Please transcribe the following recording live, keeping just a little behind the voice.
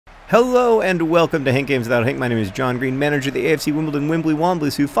Hello and welcome to Hank Games Without Hank. My name is John Green, manager of the AFC Wimbledon Wimbly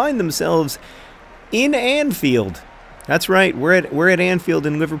Womblys, who find themselves in Anfield. That's right, we're at Anfield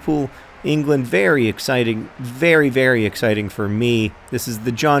in Liverpool, England. Very exciting, very exciting for me. This is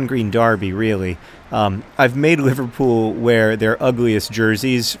the John Green Derby, really. I've made Liverpool wear their ugliest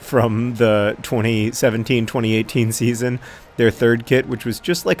jerseys from the 2017-2018 season, their third kit, which was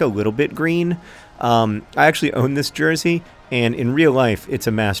just like a little bit green. I actually own this jersey, and in real life, it's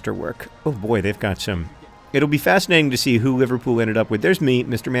a masterwork. Oh boy, they've got some. It'll be fascinating to see who Liverpool ended up with. There's me,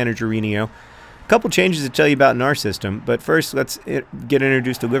 Mr. Managerino. A couple changes to tell you about in our system, but first let's get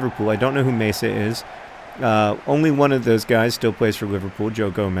introduced to Liverpool. I don't know who Mesa is. Only one of those guys still plays for Liverpool, Joe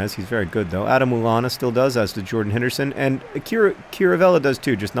Gomez. He's very good, though. Adam Lallana still does, as does Jordan Henderson, and Chiaravella does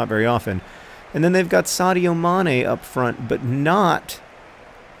too, just not very often. And then they've got Sadio Mane up front, but not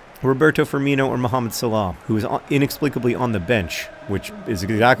Roberto Firmino or Mohamed Salah, who is inexplicably on the bench, which is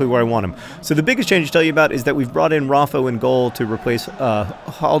exactly where I want him. So the biggest change to tell you about is that we've brought in Rafa in goal to replace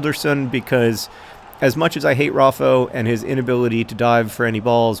Halderson, because as much as I hate Rafa and his inability to dive for any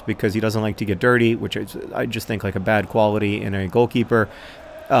balls because he doesn't like to get dirty, which I just think like a bad quality in a goalkeeper,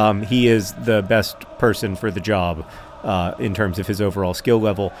 he is the best person for the job. In terms of his overall skill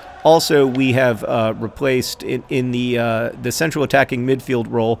level. Also, we have replaced in the central attacking midfield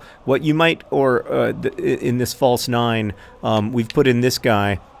role what you might, in this false nine, we've put in this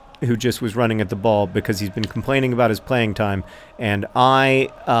guy who just was running at the ball because he's been complaining about his playing time, and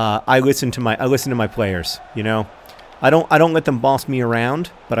I listen to my players. You know, I don't let them boss me around,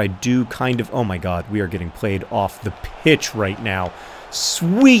 but I do kind of. Oh my God, we are getting played off the pitch right now.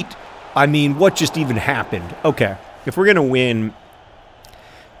 Sweet. I mean, what just even happened? Okay. If we're gonna win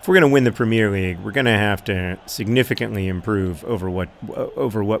the Premier League, we're gonna have to significantly improve over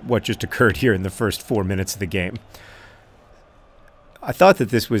what just occurred here in the first 4 minutes of the game. I thought that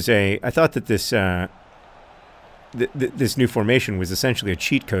this new formation was essentially a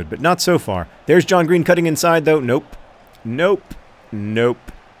cheat code, but not so far. There's John Green cutting inside, though. Nope, no,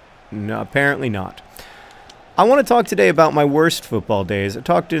 apparently not. I want to talk today about my worst football days. I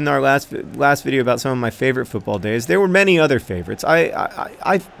talked in our last video about some of my favorite football days. There were many other favorites.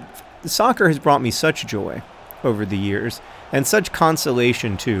 Soccer has brought me such joy over the years, and such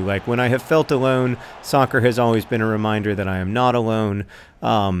consolation too. Like when I have felt alone, soccer has always been a reminder that I am not alone.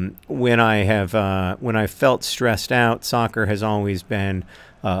 When I felt stressed out, soccer has always been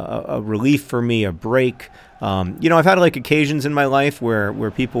a relief for me, a break. You know, I've had like occasions in my life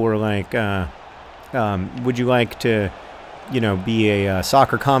where people were like, would you like to, you know, be a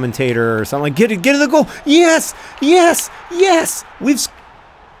soccer commentator or something? Like, get to the goal. Yes.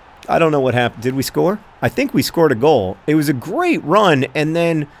 I don't know what happened. Did we score? I think we scored a goal. It was a great run. And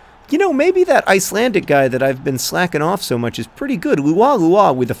then, you know, maybe that Icelandic guy that I've been slacking off so much is pretty good.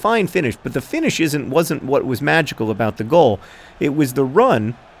 Lua with a fine finish. But the finish wasn't what was magical about the goal. It was the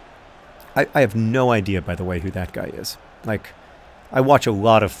run. I have no idea, by the way, who that guy is. Like, I watch a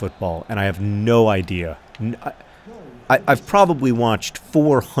lot of football, and I have no idea. I've probably watched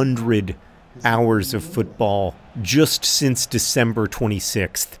 400 hours of football just since December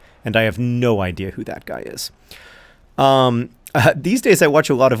 26th, and I have no idea who that guy is. These days, I watch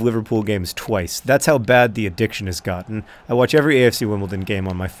a lot of Liverpool games twice. That's how bad the addiction has gotten. I watch every AFC Wimbledon game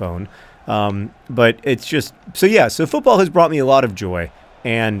on my phone. But it's just... So, yeah, so football has brought me a lot of joy,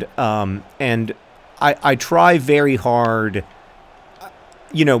 and I try very hard...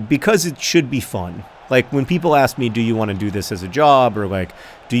 You know, because it should be fun. Like, when people ask me, do you want to do this as a job? Or, like,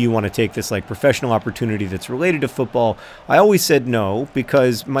 do you want to take this, like, professional opportunity that's related to football? I always said no,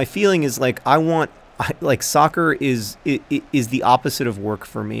 because my feeling is, like, soccer is the opposite of work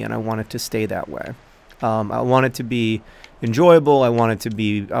for me, and I want it to stay that way. I want it to be enjoyable. I want it to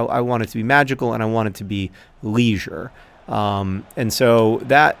be magical, and I want it to be leisure. And so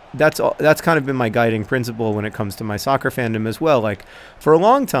that's kind of been my guiding principle when it comes to my soccer fandom as well. Like, for a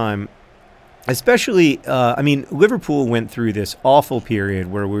long time, especially, I mean, Liverpool went through this awful period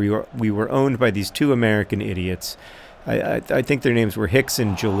where we were owned by these two American idiots. I think their names were Hicks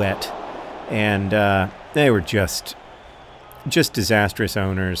and Gillette, and they were just disastrous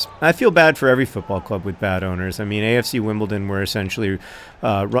owners. I feel bad for every football club with bad owners. I mean, AFC Wimbledon were essentially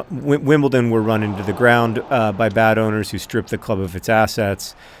Wimbledon were run into the ground by bad owners who stripped the club of its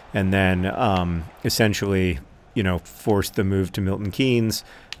assets, and then essentially, you know, forced the move to Milton Keynes.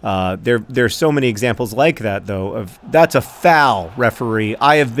 There's so many examples like that, though. Of that's a foul, referee.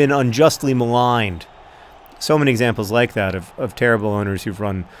 I have been unjustly maligned. So many examples like that of terrible owners who've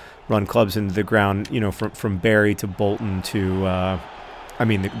run clubs into the ground, you know, from Barry to Bolton to, I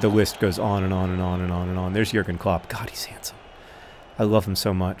mean, the list goes on and on and on and on and on. There's Jurgen Klopp. God, he's handsome. I love him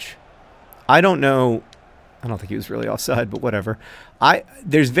so much. I don't know. I don't think he was really offside, but whatever.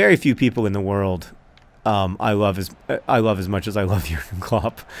 There's very few people in the world I love as much as I love Jurgen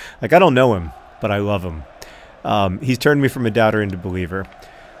Klopp. Like, I don't know him, but I love him. He's turned me from a doubter into believer.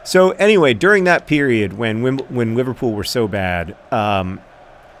 So anyway, during that period when Liverpool were so bad,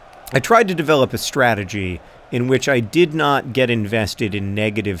 I tried to develop a strategy in which I did not get invested in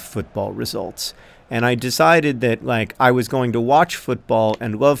negative football results. And I decided that, like, I was going to watch football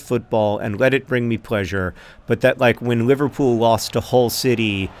and love football and let it bring me pleasure, but that, like, when Liverpool lost to Hull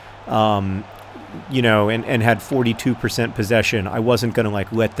City, you know, and had 42% possession, I wasn't going to,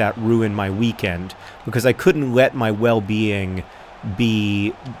 like, let that ruin my weekend, because I couldn't let my well-being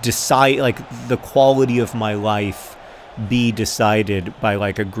be like, the quality of my life be decided by,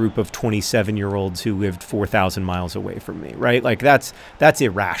 like, a group of 27-year-olds who lived 4,000 miles away from me, right? Like, that's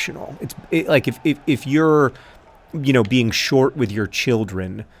irrational. Like, if you're, you know, being short with your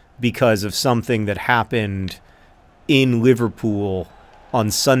children because of something that happened in Liverpool on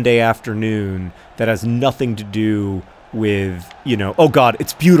Sunday afternoon that has nothing to do with, you know, oh God,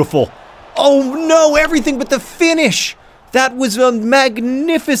 it's beautiful. Oh no, everything but the finish. That was a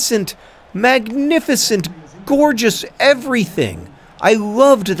magnificent, gorgeous everything. I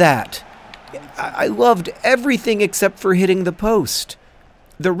loved that. I loved everything except for hitting the post.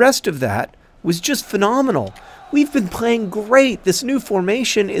 The rest of that was just phenomenal. We've been playing great. This new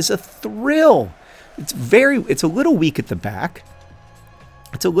formation is a thrill. It's a little weak at the back.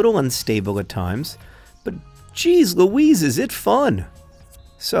 It's a little unstable at times, but geez Louise, is it fun.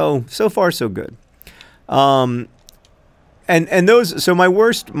 So far so good. And those, so my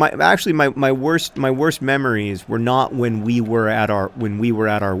worst memories were not when we were at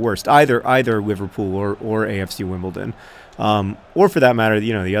our worst, either Liverpool or AFC Wimbledon, or for that matter,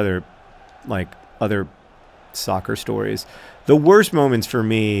 you know, the other soccer stories. The worst moments for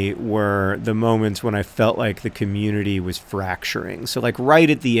me were the moments when I felt like the community was fracturing. So, like, right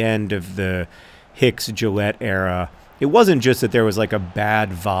at the end of the Hicks-Gillette era, it wasn't just that there was, like, a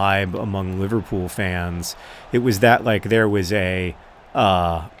bad vibe among Liverpool fans. It was that, like, there was a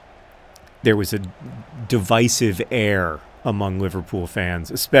divisive air among Liverpool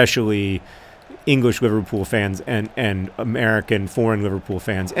fans, especially English Liverpool fans and American foreign Liverpool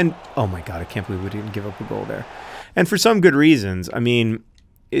fans. And, oh my God, I can't believe we didn't give up a goal there. And for some good reasons. I mean,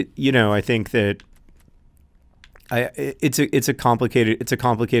 you know, I think that it's a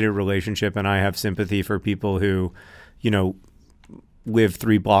complicated relationship, and I have sympathy for people who, you know, live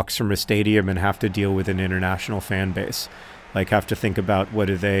 3 blocks from a stadium and have to deal with an international fan base. Like, have to think about what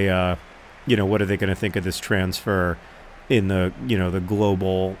are they going to think of this transfer in the, you know, the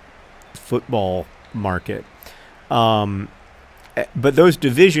global football market. But those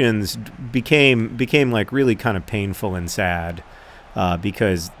divisions became like really kind of painful and sad,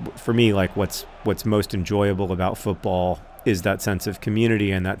 because for me, like, what's most enjoyable about football is that sense of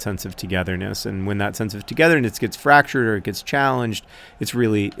community and that sense of togetherness. And when that sense of togetherness gets fractured or it gets challenged, it's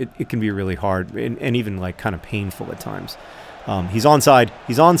really, it can be really hard and even, like, kind of painful at times. He's onside.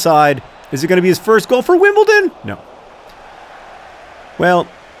 He's onside. Is it going to be his first goal for Wimbledon? No. Well,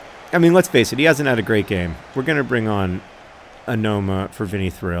 I mean, let's face it. He hasn't had a great game. We're going to bring on Anoma for Vinny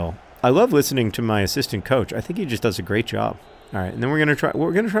Thrill. I love listening to my assistant coach. I think he just does a great job. All right, and then we're going to try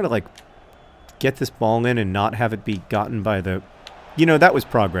to, like, get this ball in and not have it be gotten by the, you know, that was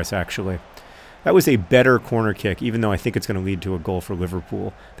progress, actually. That was a better corner kick, even though I think it's going to lead to a goal for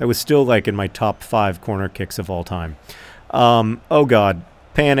Liverpool. That was still, like, in my top 5 corner kicks of all time. Oh God,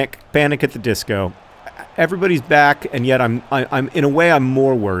 panic at the disco. Everybody's back, and yet I'm in a way I'm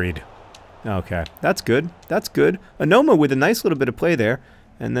more worried. Okay, that's good. That's good. Anoma with a nice little bit of play there,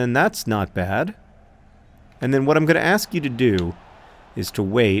 and then that's not bad. And then what I'm going to ask you to do is to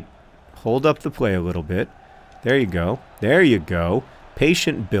wait, hold up the play a little bit. There you go. There you go.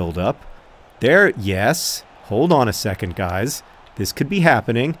 Patient build-up. There, yes. Hold on a second, guys. This could be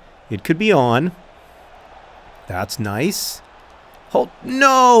happening. It could be on. That's nice. Hold.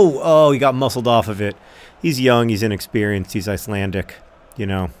 No! Oh, he got muscled off of it. He's young. He's inexperienced. He's Icelandic. You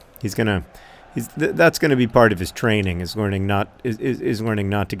know, that's gonna be part of his training. Is learning not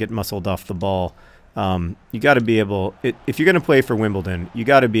to get muscled off the ball. You got to be able. If you're gonna play for Wimbledon, you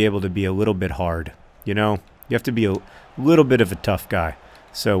got to be able to be a little bit hard. You know, you have to be a little bit of a tough guy.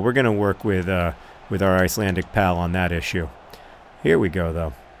 So we're gonna work with our Icelandic pal on that issue. Here we go,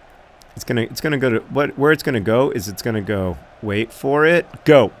 though. It's gonna go to where it's gonna go is it's gonna go. Wait for it.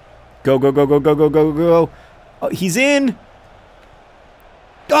 Go. Go, go, go, go, go, go, go, go. Oh, he's in.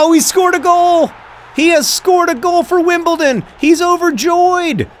 Oh, he scored a goal. He has scored a goal for Wimbledon. He's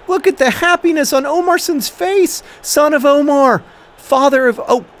overjoyed. Look at the happiness on Omarson's face. Son of Omar. Father of...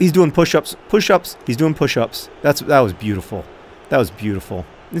 Oh, he's doing push-ups. Push-ups. He's doing push-ups. That was beautiful. That was beautiful.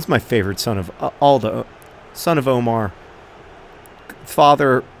 This is my favorite son of all the... Son of Omar.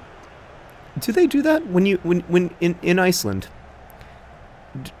 Father... Do they do that when in Iceland?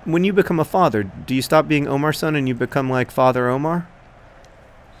 When you become a father, do you stop being Omar's son and you become like Father Omar?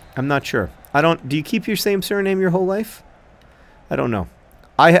 I'm not sure. Do you keep your same surname your whole life? I don't know.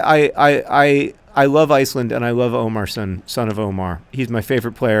 I love Iceland and I love Omar, son of Omar. He's my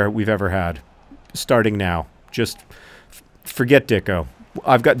favorite player we've ever had. Starting now. Just forget Dicko.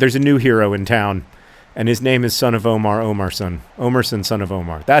 There's a new hero in town, and his name is Son of Omar, Omarson. Omarson, son of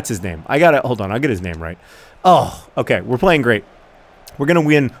Omar. That's his name. Hold on, I'll get his name right. Oh, okay. We're playing great. We're going to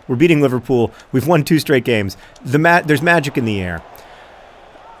win. We're beating Liverpool. We've won 2 straight games. There's magic in the air.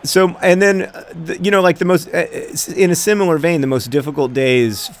 So, and then, like the most, in a similar vein, the most difficult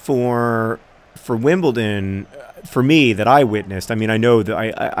days for Wimbledon, for me, that I witnessed. I mean, I know that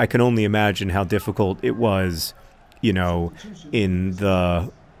I can only imagine how difficult it was, in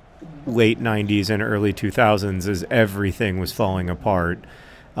the late 90s and early 2000s as everything was falling apart,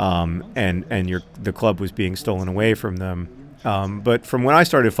 and the club was being stolen away from them. But from when I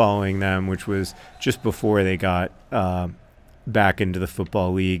started following them, which was just before they got back into the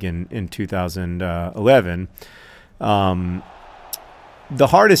Football League in 2011, the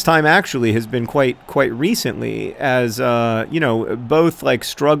hardest time actually has been quite recently, as both like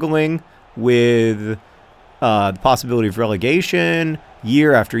struggling with the possibility of relegation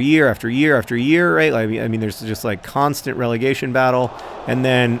year after year after year after year, right? I mean, there's just like constant relegation battle, and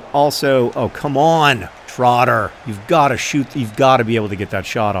then also, oh come on, Trotter, you've got to shoot, you've got to be able to get that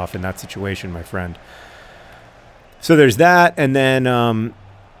shot off in that situation, my friend. So there's that, and then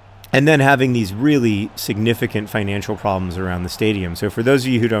having these really significant financial problems around the stadium. So for those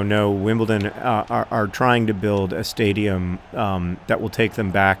of you who don't know, Wimbledon are trying to build a stadium that will take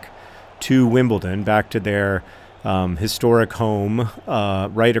them back to Wimbledon, back to their historic home,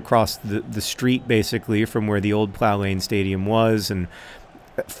 right across the street, basically, from where the old Plough Lane Stadium was, and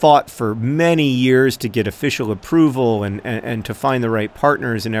fought for many years to get official approval and to find the right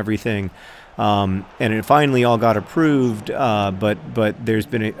partners and everything. And it finally all got approved, but there's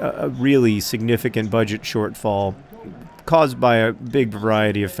been a really significant budget shortfall caused by a big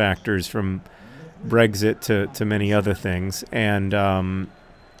variety of factors, from Brexit to many other things. And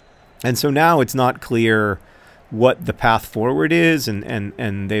so now it's not clear what the path forward is, and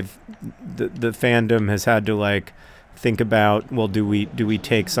the fandom has had to like think about, well, do we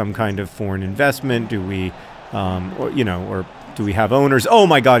take some kind of foreign investment? Do we or do we have owners? Oh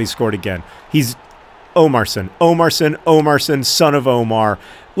my God, he scored again. He's Omarson, son of Omar.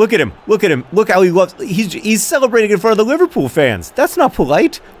 Look at him. Look at him. Look how he loves. He's celebrating in front of the Liverpool fans. That's not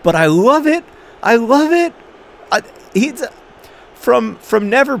polite, but I love it. I love it. He's from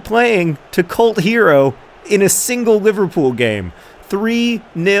never playing to cult hero in a single Liverpool game.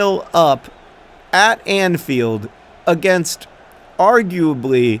 3-0 up at Anfield against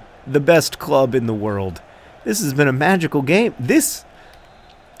arguably the best club in the world. This has been a magical game. This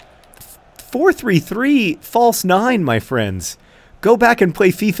 4-3-3 false 9, my friends. Go back and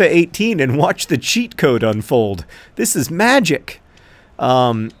play FIFA 18 and watch the cheat code unfold. This is magic.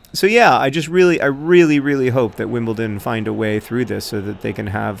 So yeah, I really hope that Wimbledon find a way through this so that they can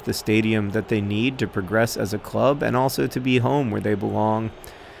have the stadium that they need to progress as a club, and also to be home where they belong.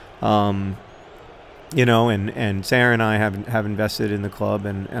 And Sarah and I have invested in the club,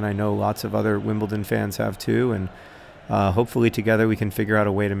 and I know lots of other Wimbledon fans have too, and hopefully together we can figure out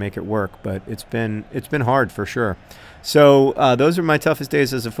a way to make it work. But it's been hard for sure. So those are my toughest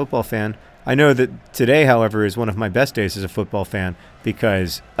days as a football fan. I know that today, however, is one of my best days as a football fan,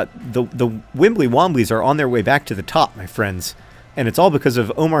 because the Wimbly Womblys are on their way back to the top, my friends, and it's all because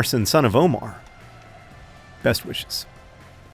of Omarson, son of Omar. Best wishes.